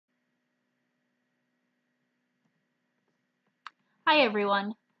Hi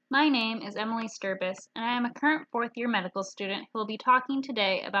everyone, my name is Emily Sturbis and I am a current fourth-year medical student who will be talking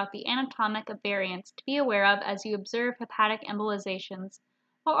today about the anatomic variants to be aware of as you observe hepatic embolizations,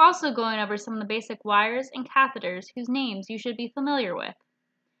 while also going over some of the basic wires and catheters whose names you should be familiar with.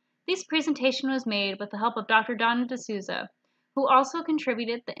 This presentation was made with the help of Dr. Donna D'Souza, who also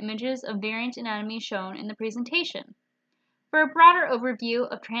contributed the images of variant anatomy shown in the presentation. For a broader overview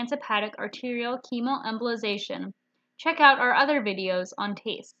of transhepatic arterial chemoembolization, check out our other videos on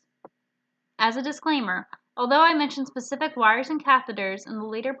TACE. As a disclaimer, although I mention specific wires and catheters in the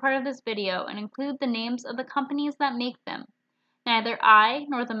later part of this video and include the names of the companies that make them, neither I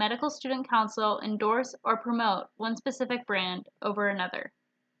nor the Medical Student Council endorse or promote one specific brand over another.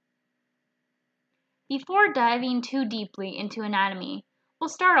 Before diving too deeply into anatomy, we'll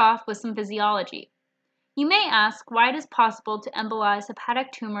start off with some physiology. You may ask why it is possible to embolize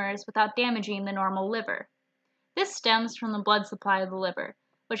hepatic tumors without damaging the normal liver. This stems from the blood supply of the liver,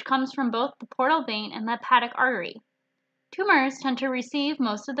 which comes from both the portal vein and the hepatic artery. Tumors tend to receive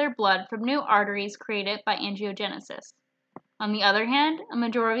most of their blood from new arteries created by angiogenesis. On the other hand, a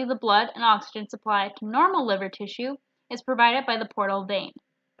majority of the blood and oxygen supply to normal liver tissue is provided by the portal vein.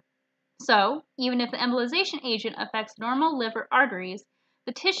 So, even if the embolization agent affects normal liver arteries,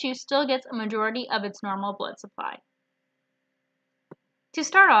 the tissue still gets a majority of its normal blood supply. To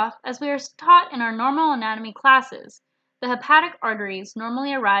start off, as we are taught in our normal anatomy classes, the hepatic arteries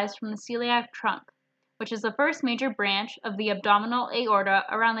normally arise from the celiac trunk, which is the first major branch of the abdominal aorta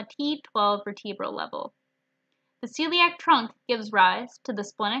around the T12 vertebral level. The celiac trunk gives rise to the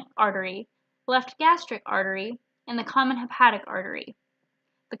splenic artery, left gastric artery, and the common hepatic artery.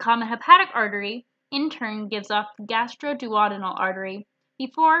 The common hepatic artery, in turn, gives off the gastroduodenal artery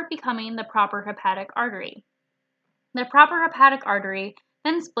before becoming the proper hepatic artery. The proper hepatic artery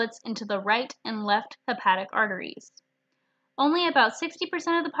then splits into the right and left hepatic arteries. Only about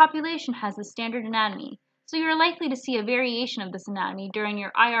 60% of the population has the standard anatomy, so you are likely to see a variation of this anatomy during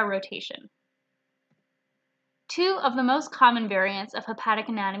your IR rotation. Two of the most common variants of hepatic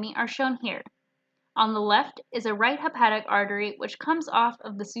anatomy are shown here. On the left is a right hepatic artery which comes off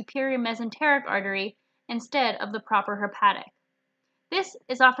of the superior mesenteric artery instead of the proper hepatic. This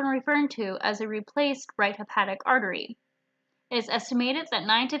is often referred to as a replaced right hepatic artery. It is estimated that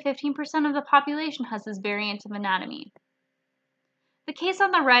 9 to 15% of the population has this variant of anatomy. The case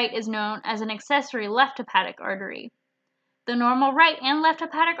on the right is known as an accessory left hepatic artery. The normal right and left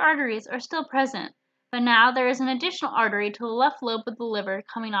hepatic arteries are still present, but now there is an additional artery to the left lobe of the liver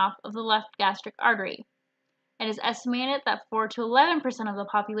coming off of the left gastric artery. It is estimated that 4 to 11% of the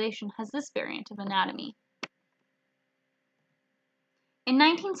population has this variant of anatomy. In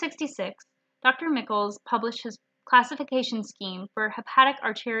 1966, Dr. Michels published his classification scheme for hepatic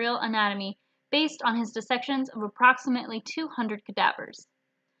arterial anatomy based on his dissections of approximately 200 cadavers.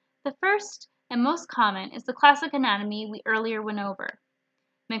 The first and most common is the classic anatomy we earlier went over.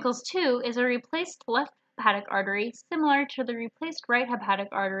 Michels 2 is a replaced left hepatic artery similar to the replaced right hepatic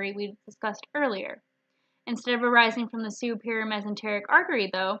artery we discussed earlier. Instead of arising from the superior mesenteric artery,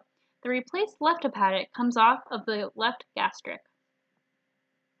 though, the replaced left hepatic comes off of the left gastric.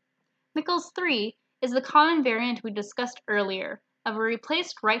 Michels 3 is the common variant we discussed earlier of a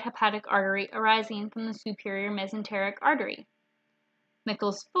replaced right hepatic artery arising from the superior mesenteric artery.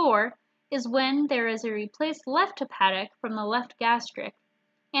 Michels 4 is when there is a replaced left hepatic from the left gastric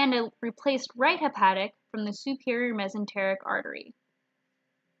and a replaced right hepatic from the superior mesenteric artery.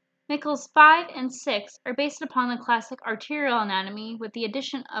 Michels 5 and 6 are based upon the classic arterial anatomy with the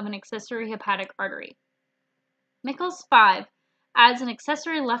addition of an accessory hepatic artery. Michels 5 adds an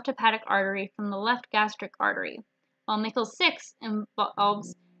accessory left hepatic artery from the left gastric artery, while Michels 6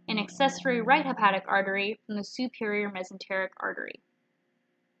 involves an accessory right hepatic artery from the superior mesenteric artery.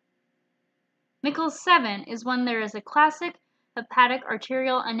 Michels 7 is when there is a classic hepatic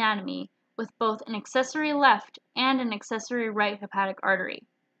arterial anatomy with both an accessory left and an accessory right hepatic artery.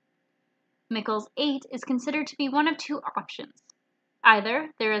 Michels 8 is considered to be one of two options. Either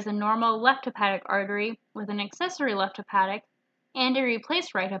there is a normal left hepatic artery with an accessory left hepatic and a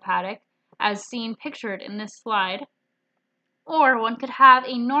replaced right hepatic, as seen pictured in this slide, or one could have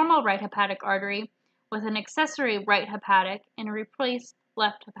a normal right hepatic artery with an accessory right hepatic and a replaced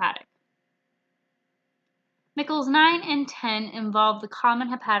left hepatic. Michels 9 and 10 involve the common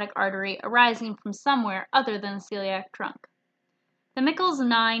hepatic artery arising from somewhere other than the celiac trunk. The Michels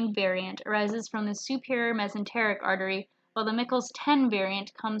 9 variant arises from the superior mesenteric artery, while the Michels 10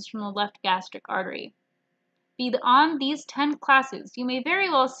 variant comes from the left gastric artery. Beyond these 10 classes, you may very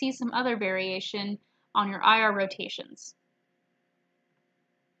well see some other variation on your IR rotations.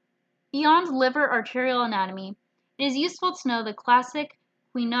 Beyond liver arterial anatomy, it is useful to know the classic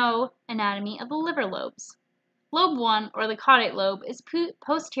Quinault anatomy of the liver lobes. Lobe 1, or the caudate lobe, is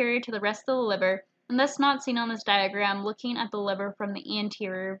posterior to the rest of the liver and thus not seen on this diagram looking at the liver from the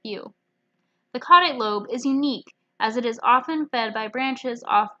anterior view. The caudate lobe is unique as it is often fed by branches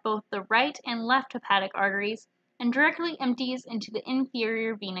off both the right and left hepatic arteries and directly empties into the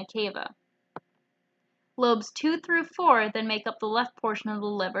inferior vena cava. Lobes 2 through 4 then make up the left portion of the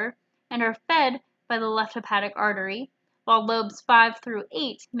liver and are fed by the left hepatic artery, while lobes 5 through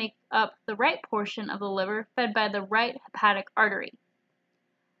 8 make up the right portion of the liver fed by the right hepatic artery.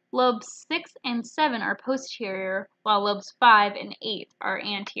 Lobes 6 and 7 are posterior, while lobes 5 and 8 are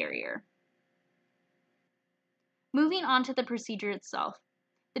anterior. Moving on to the procedure itself.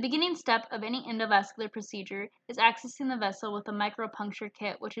 The beginning step of any endovascular procedure is accessing the vessel with a micropuncture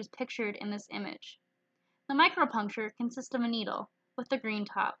kit, which is pictured in this image. The micropuncture consists of a needle, with the green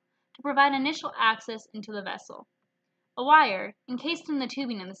top, to provide initial access into the vessel. A wire, encased in the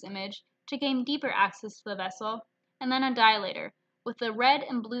tubing in this image, to gain deeper access to the vessel, and then a dilator, with the red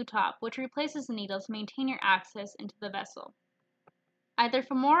and blue top, which replaces the needle to maintain your access into the vessel. Either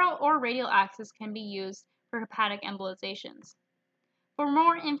femoral or radial access can be used for hepatic embolizations. For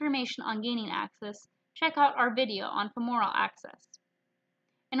more information on gaining access, check out our video on femoral access.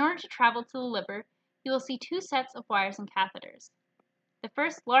 In order to travel to the liver, you will see two sets of wires and catheters. The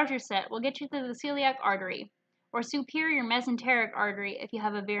first, larger set will get you to the celiac artery, or superior mesenteric artery if you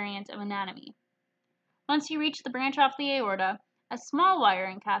have a variant of anatomy. Once you reach the branch off the aorta, a small wire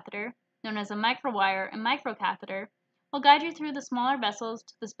and catheter, known as a microwire and microcatheter, will guide you through the smaller vessels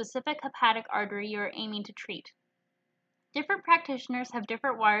to the specific hepatic artery you are aiming to treat. Different practitioners have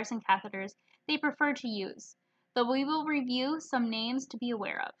different wires and catheters they prefer to use, though we will review some names to be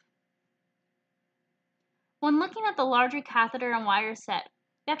aware of. When looking at the larger catheter and wire set,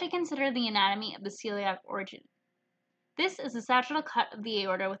 you have to consider the anatomy of the celiac origin. This is a sagittal cut of the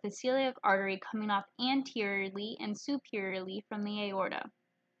aorta with the celiac artery coming off anteriorly and superiorly from the aorta.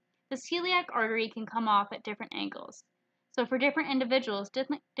 The celiac artery can come off at different angles, so for different individuals,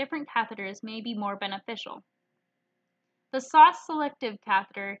 different catheters may be more beneficial. The sauce-selective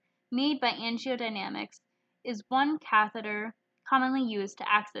catheter, made by angiodynamics, is one catheter commonly used to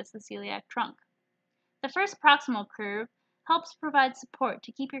access the celiac trunk. The first proximal curve helps provide support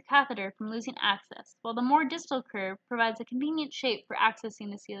to keep your catheter from losing access, while the more distal curve provides a convenient shape for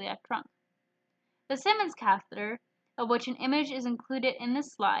accessing the celiac trunk. The Simmons catheter, of which an image is included in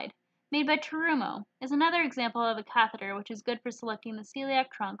this slide, made by Terumo, is another example of a catheter which is good for selecting the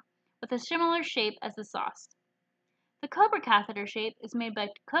celiac trunk with a similar shape as the sauce. The Cobra catheter shape is made by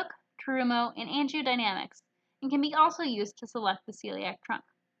Cook, Terumo, and Angiodynamics, and can be also used to select the celiac trunk.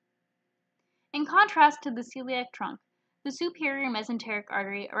 In contrast to the celiac trunk, the superior mesenteric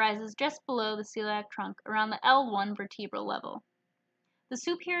artery arises just below the celiac trunk around the L1 vertebral level. The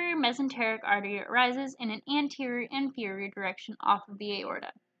superior mesenteric artery arises in an anterior-inferior direction off of the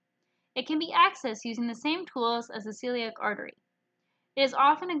aorta. It can be accessed using the same tools as the celiac artery. It is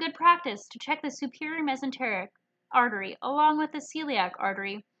often a good practice to check the superior mesenteric artery along with the celiac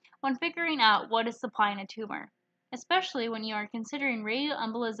artery when figuring out what is supplying a tumor, especially when you are considering radial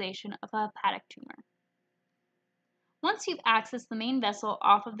embolization of a hepatic tumor. Once you've accessed the main vessel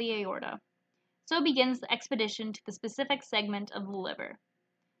off of the aorta, so begins the expedition to the specific segment of the liver.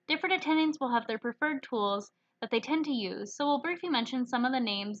 Different attendings will have their preferred tools that they tend to use, so we'll briefly mention some of the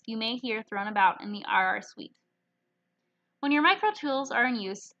names you may hear thrown about in the IR suite. When your micro tools are in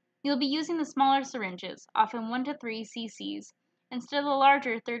use, you'll be using the smaller syringes, often 1 to 3 cc's, instead of the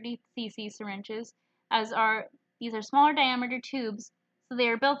larger 30 cc syringes, these are smaller diameter tubes, so they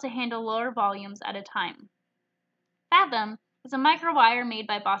are built to handle lower volumes at a time. Fathom is a microwire made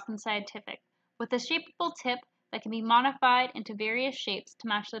by Boston Scientific, with a shapeable tip that can be modified into various shapes to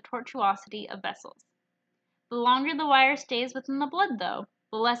match the tortuosity of vessels. The longer the wire stays within the blood, though,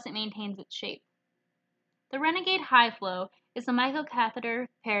 the less it maintains its shape. The Renegade High Flow is a microcatheter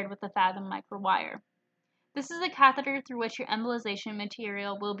paired with the Fathom microwire. This is a catheter through which your embolization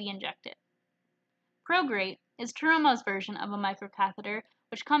material will be injected. ProGrate is Terumo's version of a microcatheter,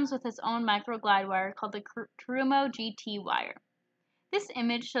 which comes with its own microglide wire called the Terumo GT wire. This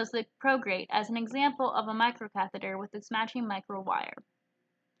image shows the ProGrate as an example of a microcatheter with its matching microwire.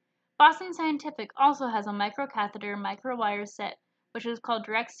 Boston Scientific also has a microcatheter microwire set, which is called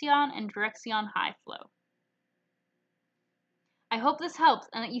Direxion and Direxion High Flow. I hope this helps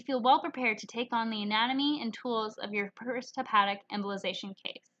and that you feel well prepared to take on the anatomy and tools of your first hepatic embolization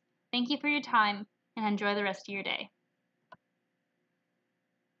case. Thank you for your time and enjoy the rest of your day.